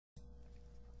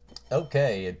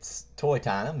Okay, it's toy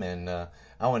time, and I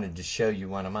wanted to show you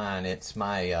one of mine. It's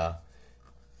my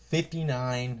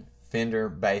 59 Fender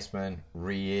Bassman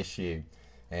reissue.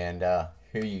 And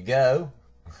here you go.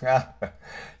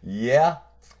 Yeah,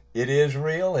 it is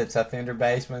real. It's a Fender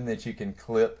Bassman that you can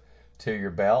clip to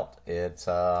your belt. It's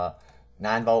a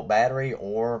 9-volt battery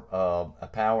or a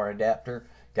power adapter.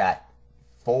 Got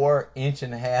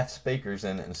 4.5-inch speakers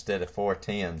in it instead of 4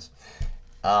 10s.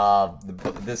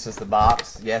 This is the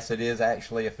box. Yes, it is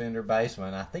actually a Fender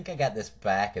Bassman. I think I got this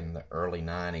back in the early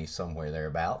 90s, somewhere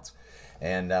thereabouts.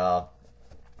 And I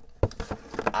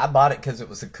bought it because it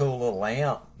was a cool little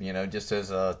amp, you know, just as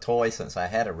a toy, since I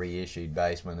had a reissued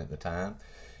Bassman at the time.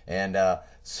 And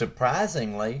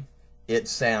surprisingly, it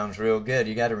sounds real good.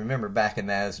 You got to remember, back in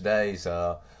those days,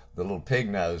 the little pig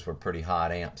nose were pretty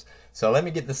hot amps. So let me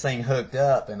get this thing hooked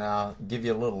up, and I'll give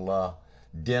you a little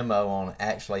demo on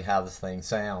actually how this thing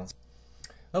sounds.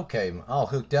 Okay, I'm all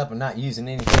hooked up and not using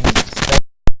anything special,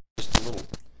 just a little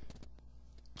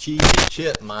cheesy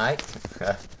chip mic.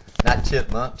 Not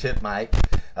chipmunk, chip mic.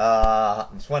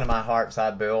 It's one of my harps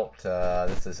I built.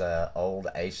 This is an old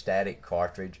A-static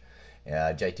cartridge,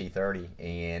 JT30,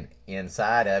 and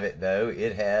inside of it, though,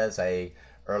 it has a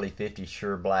early 50s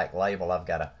Shure Black label. I've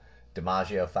got a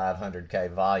DiMaggio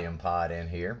 500K volume pod in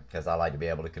here because I like to be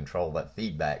able to control that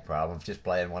feedback problem. Just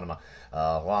playing one of my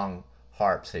long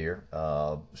harps here,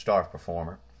 Star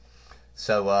Performer.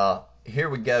 So here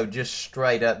we go, just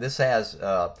straight up. This has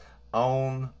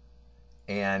on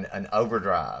and an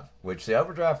overdrive, which the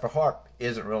overdrive for harp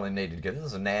isn't really needed because this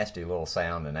is a nasty little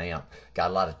sounding amp.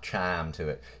 Got a lot of chime to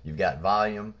it. You've got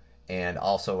volume and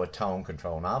also a tone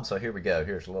control knob. So here we go.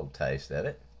 Here's a little taste of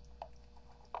it.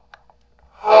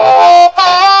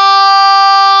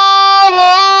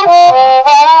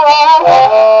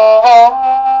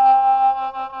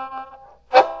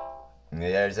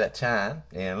 There's that chime.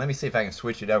 And let me see if I can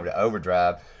switch it over to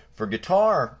overdrive. For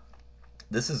guitar,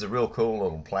 this is a real cool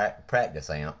little practice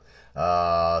amp,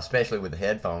 especially with the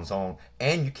headphones on.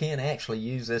 And you can actually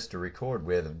use this to record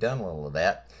with. I've done a little of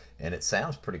that, and it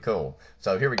sounds pretty cool.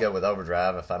 So here we go with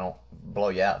overdrive. If I don't blow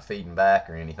you out feeding back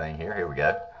or anything here we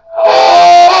go.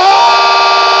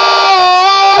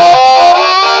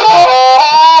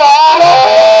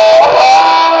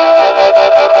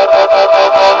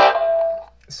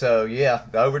 So yeah,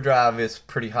 the overdrive is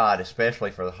pretty hot,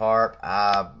 especially for the harp.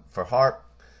 For harp,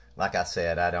 like I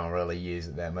said, I don't really use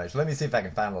it that much. Let me see if I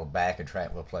can find a little backing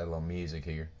track. We'll play a little music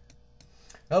here.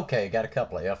 Okay, got a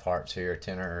couple of F harps here, a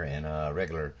tenor and a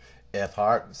regular F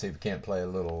harp. See if we can't play a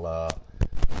little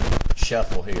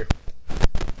shuffle here.